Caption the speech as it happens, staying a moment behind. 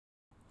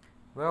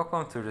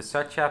Welcome to the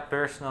Satya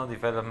Personal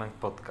Development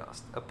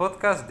Podcast, a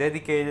podcast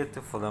dedicated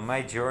to follow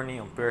my journey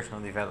on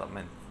personal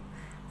development.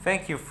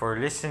 Thank you for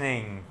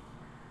listening.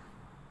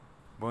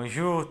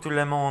 Bonjour tout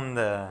le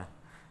monde.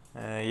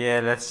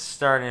 Let's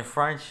start in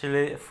French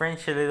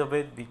a little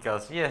bit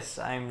because yes,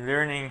 I'm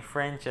learning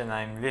French and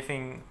I'm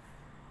living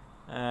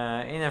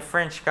in a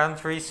French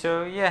country,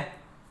 so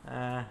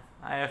I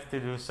have to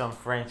do some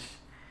French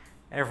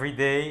every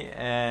day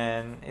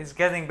and it's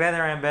getting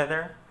better and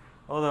better.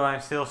 Although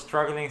I'm still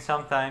struggling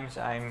sometimes,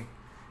 I'm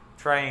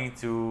trying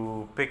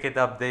to pick it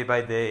up day by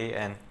day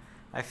and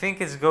I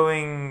think it's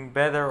going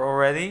better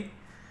already.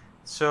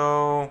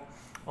 So,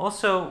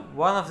 also,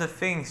 one of the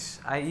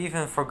things I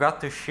even forgot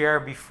to share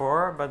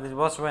before, but it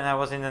was when I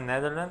was in the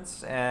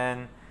Netherlands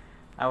and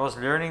I was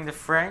learning the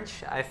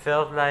French, I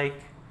felt like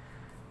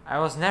I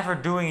was never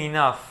doing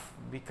enough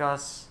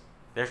because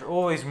there's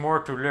always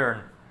more to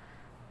learn.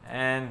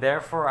 And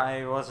therefore,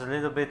 I was a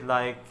little bit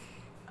like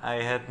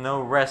I had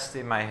no rest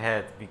in my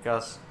head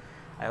because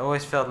I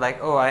always felt like,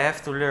 oh, I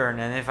have to learn,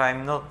 and if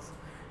I'm not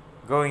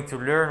going to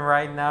learn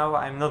right now,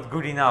 I'm not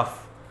good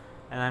enough,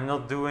 and I'm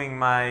not doing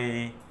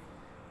my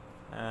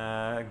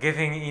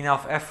giving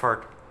enough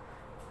effort.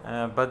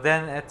 But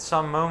then at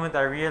some moment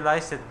I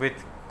realized that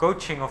with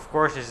coaching, of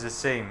course, is the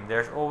same.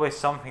 There's always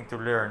something to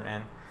learn,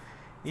 and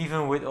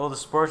even with all the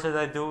sports that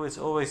I do, it's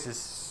always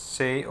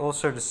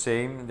also the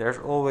same. There's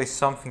always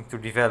something to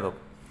develop.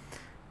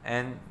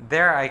 And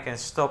there I can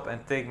stop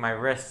and take my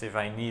rest if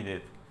I need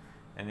it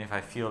and if I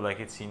feel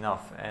like it's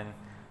enough. And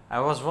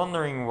I was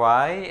wondering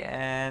why,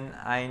 and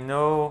I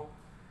know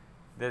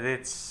that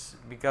it's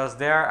because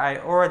there I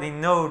already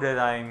know that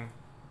I'm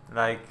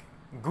like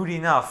good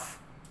enough.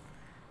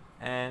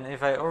 And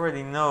if I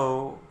already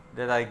know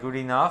that I'm good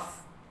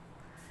enough,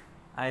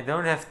 I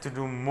don't have to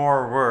do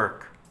more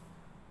work.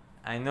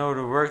 I know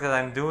the work that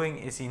I'm doing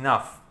is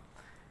enough.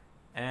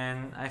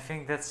 And I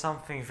think that's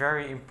something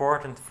very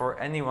important for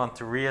anyone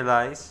to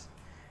realize.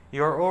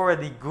 You're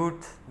already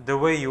good the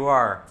way you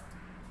are.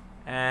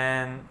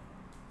 And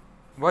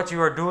what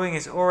you are doing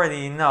is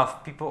already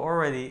enough. People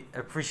already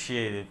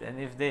appreciate it. And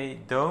if they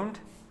don't,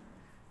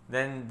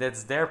 then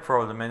that's their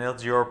problem and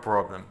not your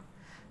problem.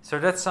 So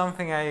that's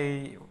something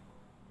I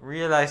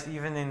realized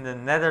even in the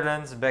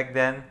Netherlands back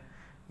then.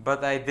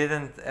 But I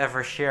didn't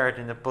ever share it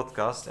in the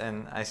podcast.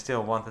 And I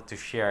still wanted to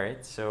share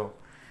it. So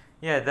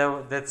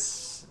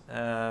that's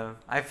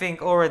I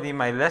think already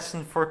my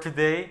lesson for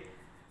today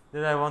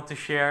that I want to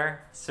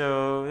share.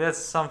 So that's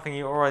something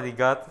you already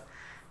got.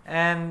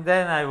 And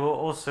then I will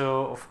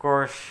also, of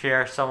course,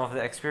 share some of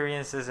the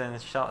experiences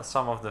and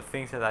some of the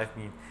things that I've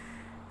been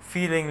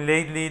feeling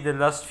lately the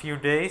last few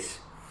days.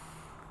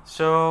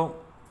 So,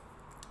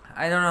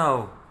 I don't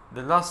know,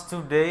 the last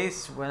 2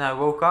 days when I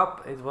woke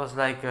up, it was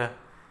like a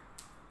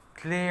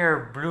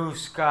clear blue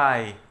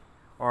sky,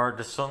 or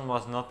the sun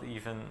was not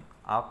even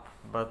up,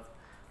 but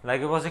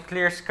like it was a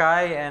clear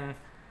sky, and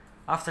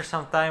after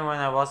some time when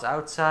I was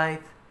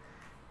outside,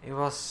 it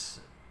was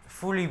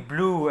fully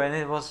blue and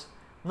it was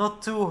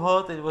not too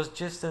hot, it was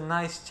just a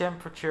nice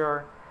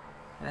temperature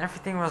and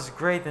everything was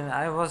great, and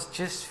I was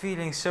just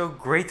feeling so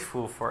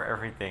grateful for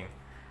everything.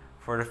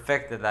 For the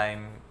fact that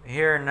I'm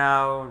here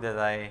now, that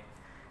I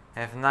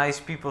have nice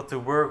people to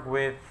work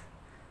with,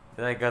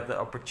 that I got the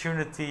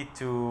opportunity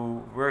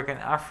to work in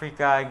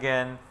Africa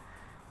again,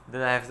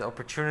 that I have the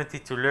opportunity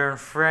to learn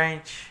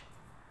French,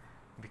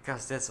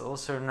 because that's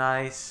also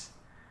nice.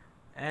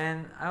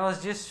 And I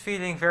was just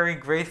feeling very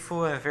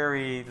grateful and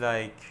very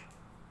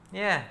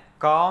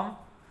calm.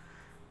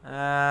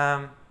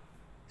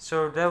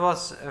 So that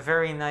was a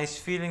very nice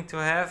feeling to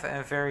have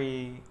and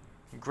very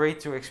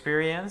great to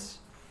experience.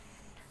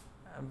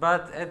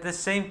 But at the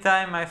same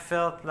time I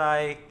felt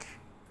like,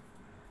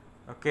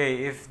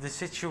 okay, if the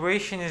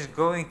situation is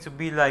going to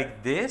be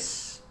like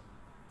this,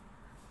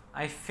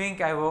 I think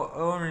I will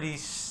only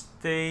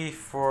stay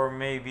for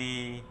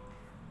maybe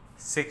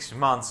 6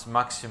 months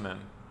maximum,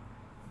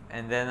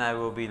 and then I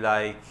will be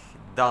like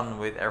done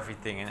with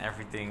everything, and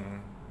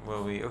everything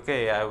will be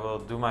okay. I will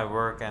do my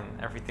work and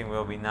everything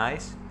will be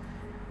nice.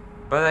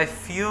 But I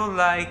feel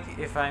like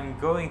if I'm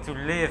going to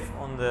live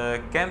on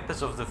the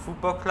campus of the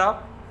football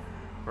club,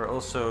 where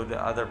also the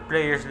other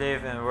players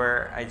live and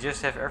where I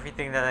just have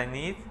everything that I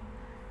need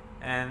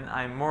and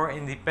I'm more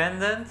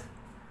independent,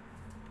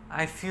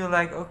 I feel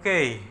like,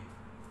 okay,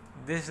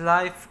 this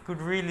life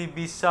could really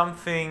be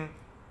something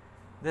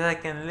that I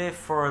can live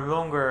for a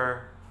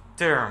longer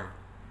term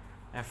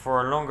and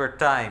for a longer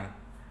time.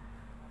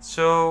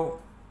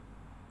 So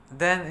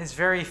then it's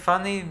very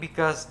funny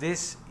because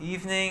this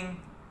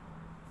evening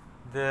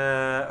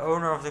the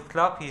owner of the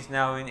club, he's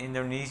now in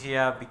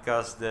Indonesia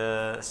because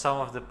some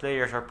of the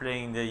players are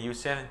playing the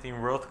U17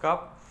 World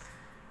Cup.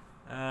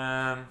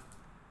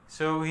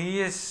 So he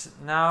is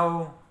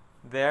now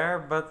there,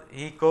 but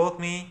he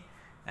called me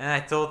and I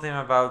told him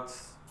about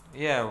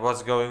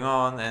what's going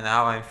on and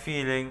how I'm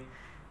feeling.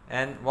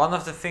 And one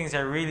of the things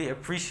I really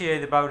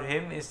appreciate about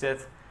him is that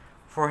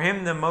for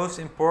him the most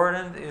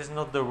important is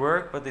not the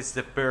work, but it's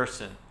the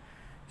person.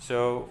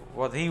 So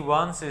what he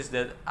wants is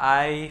that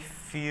I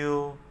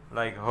feel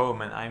like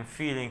home and I'm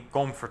feeling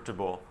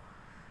comfortable.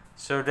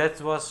 So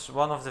that was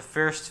one of the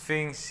first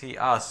things he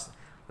asked.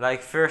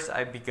 Like first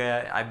I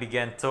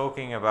began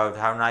talking about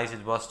how nice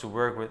it was to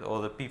work with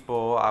all the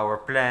people, our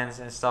plans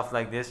and stuff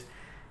like this.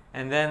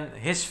 And then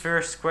his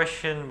first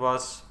question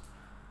was,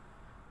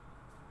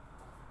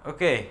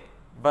 okay,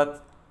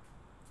 but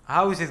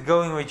how is it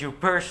going with you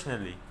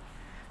personally?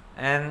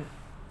 And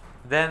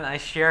then I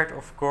shared,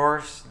 of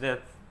course,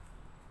 that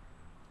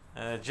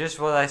just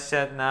what I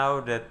said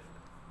now, that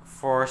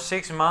for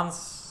 6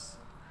 months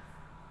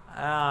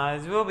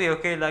it will be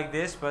okay like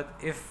this, but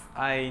if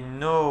I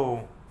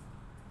know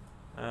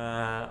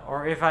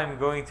or if I'm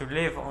going to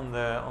live on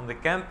the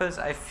campus,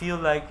 I feel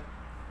like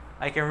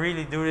I can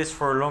really do this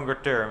for a longer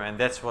term, and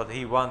that's what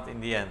he wants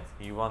in the end.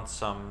 He wants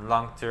some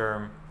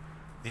long-term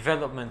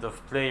development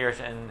of players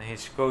and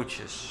his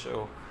coaches.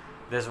 So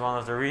that's one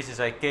of the reasons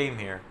I came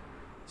here.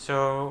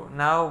 So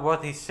now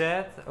what he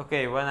said,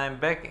 okay, when I'm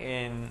back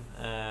in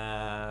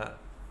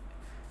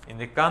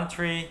the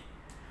country,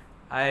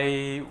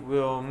 I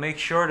will make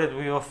sure that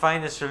we will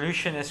find a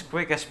solution as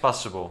quick as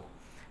possible.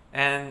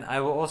 And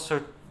I will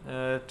also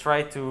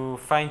try to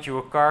find you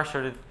a car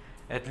so that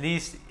at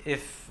least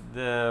if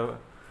the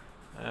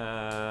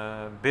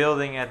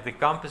building at the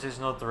campus is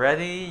not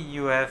ready,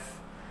 you have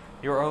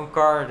your own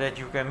car that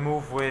you can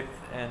move with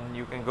and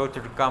you can go to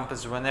the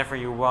campus whenever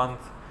you want.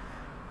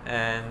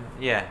 And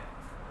yeah,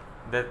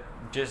 that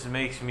just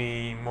makes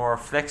me more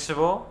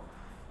flexible.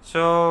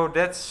 So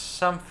that's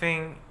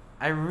something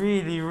I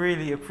really,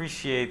 really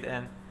appreciate.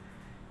 And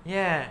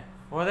yeah,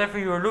 whatever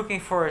you're looking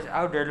for is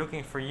out there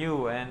looking for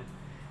you. And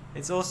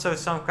it's also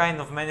some kind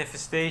of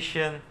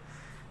manifestation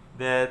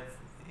that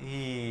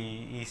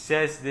he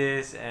says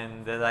this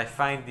and that I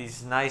find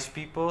these nice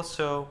people.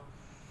 So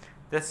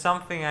that's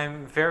something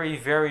I'm very,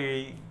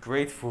 very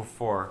grateful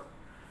for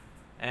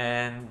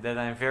and that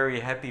I'm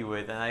very happy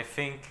with. And I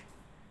think,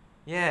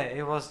 yeah,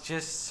 it was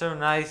just so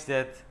nice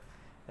that,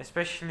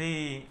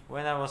 especially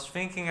when I was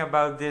thinking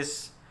about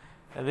this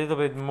a little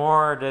bit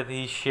more, that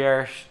he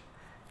shares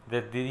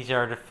that these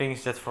are the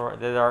things that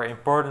are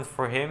important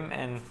for him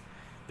and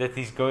that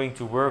he's going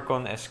to work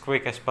on as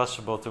quick as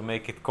possible to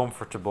make it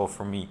comfortable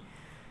for me.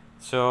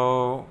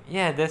 So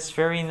yeah, that's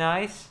very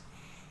nice.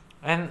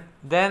 And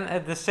then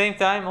at the same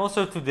time,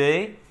 also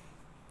today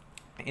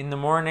in the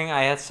morning,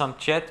 I had some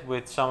chat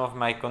with some of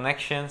my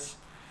connections,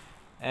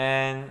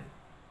 and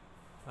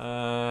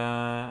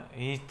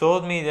he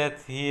told me that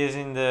he is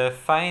in the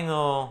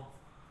final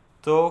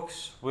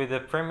talks with the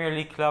Premier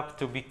League club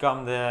to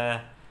become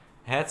the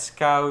head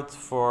scout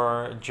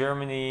for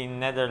Germany,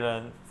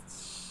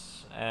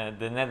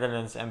 the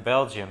Netherlands and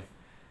Belgium.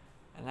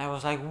 And I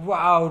was like,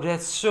 wow,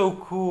 that's so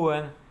cool.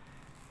 And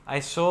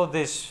I saw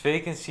this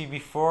vacancy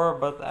before,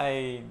 but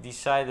I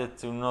decided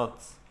to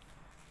not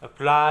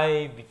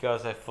apply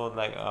because I thought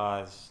like,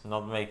 oh, it's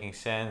not making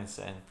sense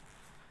and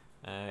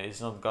it's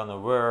not gonna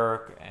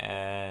work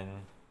and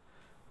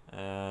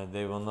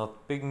they will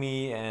not pick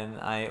me, and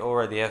I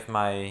already have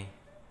my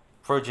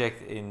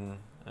project in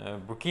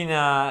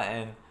Burkina,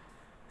 and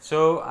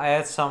so I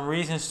had some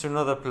reasons to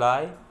not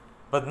apply.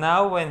 But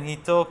now when he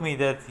told me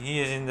that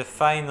he is in the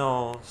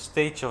final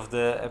stage of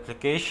the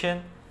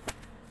application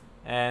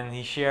and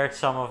he shared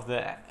some of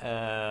the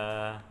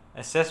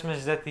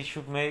assessments that he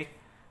should make,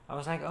 I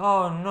was like,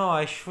 oh no,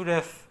 I should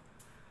have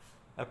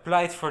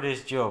applied for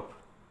this job.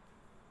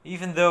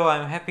 Even though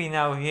I'm happy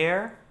now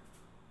here,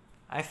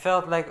 I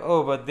felt like,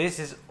 oh, but this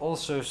is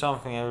also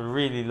something I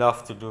really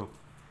love to do.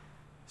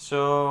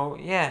 So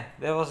yeah,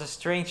 that was a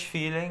strange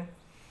feeling.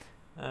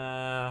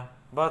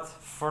 But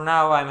for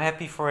now I'm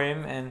happy for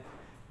him, and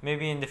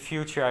maybe in the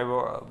future I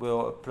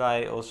will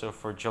apply also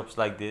for jobs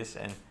like this.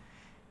 And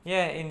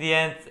yeah, in the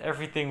end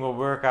everything will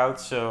work out.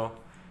 So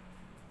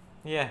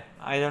yeah,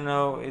 I don't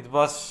know, it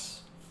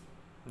was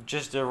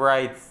just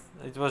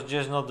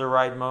not the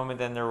right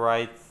moment and the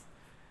right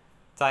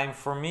time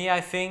for me,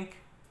 I think,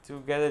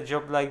 to get a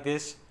job like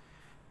this.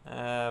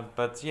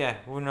 But yeah,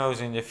 who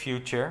knows in the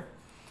future.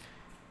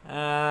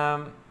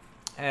 And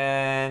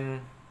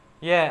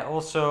yeah,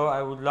 also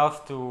I would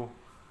love to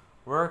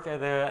work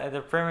at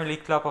a Premier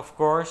League club, of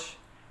course,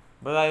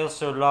 but I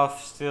also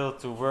love still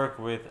to work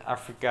with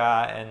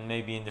Africa and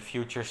maybe in the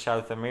future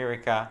South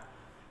America.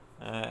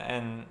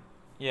 And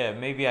yeah,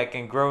 maybe I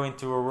can grow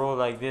into a role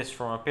like this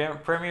from a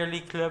Premier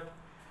League club,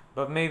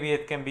 but maybe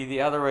it can be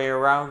the other way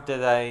around,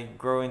 that I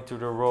grow into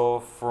the role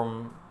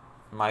from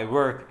my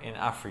work in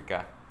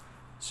Africa.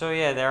 So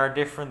yeah, there are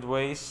different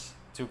ways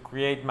to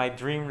create my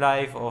dream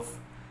life of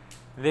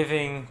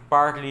living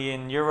partly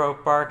in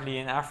Europe, partly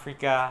in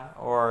Africa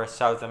or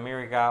South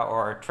America,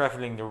 or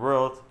traveling the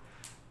world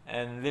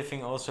and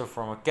living also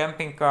from a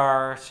camping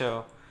car.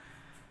 So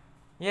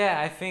yeah,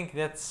 I think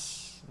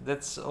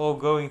that's all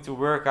going to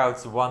work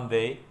out one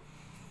day.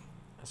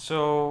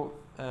 So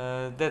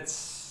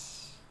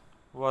that's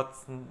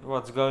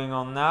what's going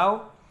on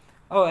now.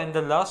 Oh, and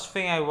the last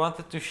thing I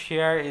wanted to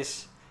share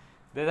is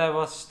that I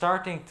was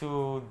starting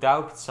to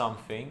doubt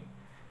something,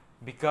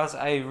 because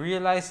I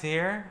realized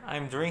here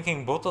I'm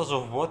drinking bottles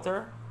of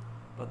water,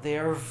 but they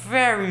are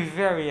very,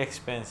 very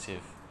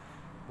expensive.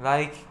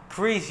 Like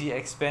crazy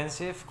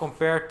expensive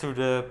compared to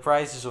the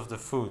prices of the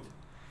food.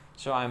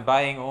 So I'm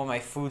buying all my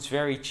foods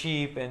very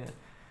cheap and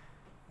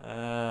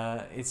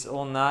it's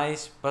all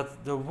nice,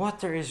 but the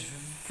water is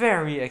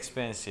very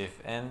expensive.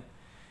 And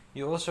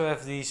you also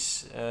have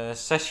these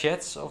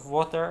sachets of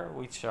water,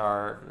 which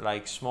are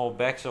like small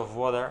bags of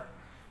water.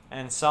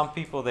 And some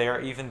people, they are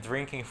even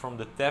drinking from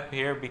the tap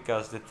here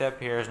because the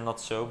tap here is not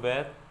so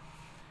bad.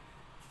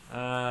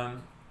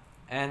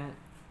 And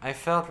I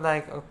felt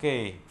like,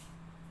 okay,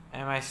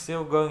 am I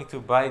still going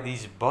to buy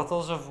these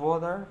bottles of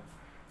water?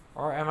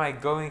 Or am I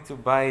going to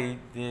buy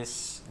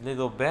these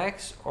little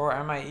bags? Or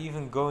am I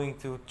even going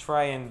to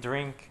try and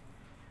drink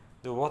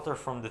the water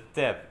from the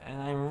tap?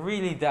 And I'm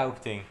really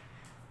doubting.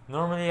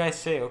 Normally I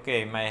say,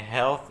 okay, my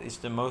health is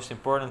the most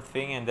important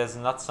thing and that's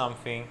not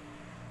something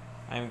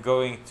I'm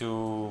going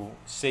to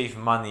save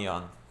money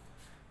on.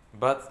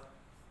 But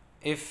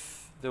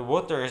if the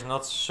water is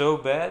not so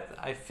bad,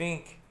 I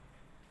think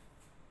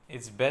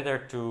it's better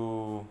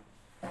to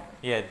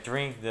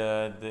drink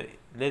the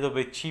little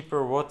bit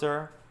cheaper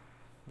water.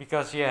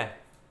 Because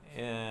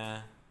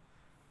I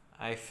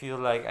feel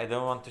like I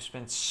don't want to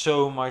spend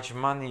so much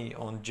money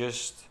on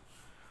just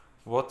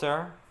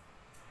water.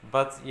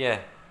 But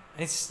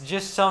it's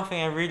just something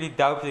I'm really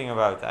doubting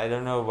about. I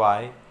don't know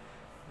why.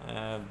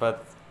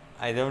 But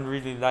I don't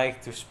really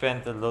like to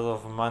spend a lot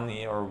of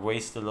money or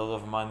waste a lot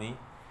of money.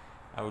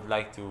 I would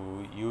like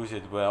to use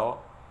it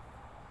well.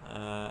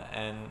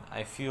 And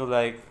I feel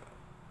like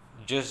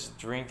just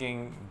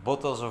drinking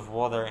bottles of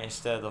water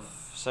instead of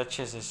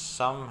sachets is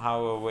somehow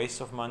a waste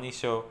of money.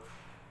 So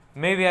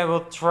maybe I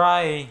will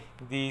try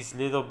these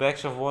little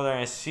bags of water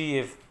and see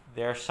if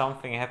there's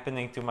something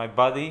happening to my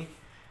body,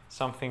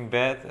 something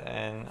bad.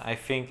 And I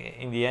think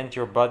in the end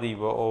your body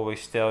will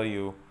always tell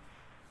you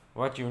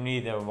what you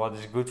need and what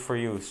is good for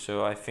you.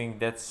 So I think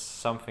that's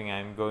something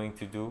I'm going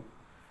to do.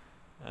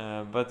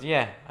 But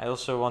I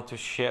also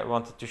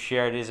wanted to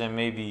share this, and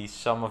maybe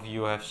some of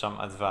you have some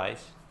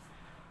advice.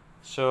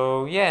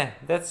 So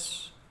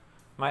that's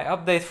my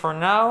update for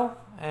now,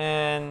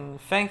 and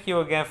thank you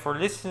again for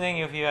listening.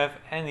 If you have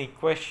any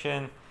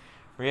question,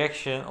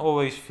 reaction,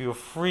 always feel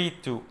free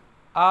to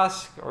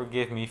ask or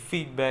give me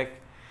feedback,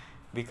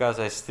 because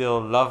I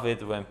still love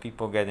it when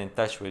people get in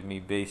touch with me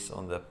based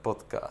on the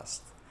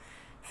podcast.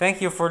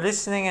 Thank you for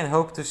listening and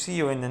hope to see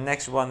you in the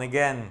next one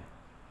again.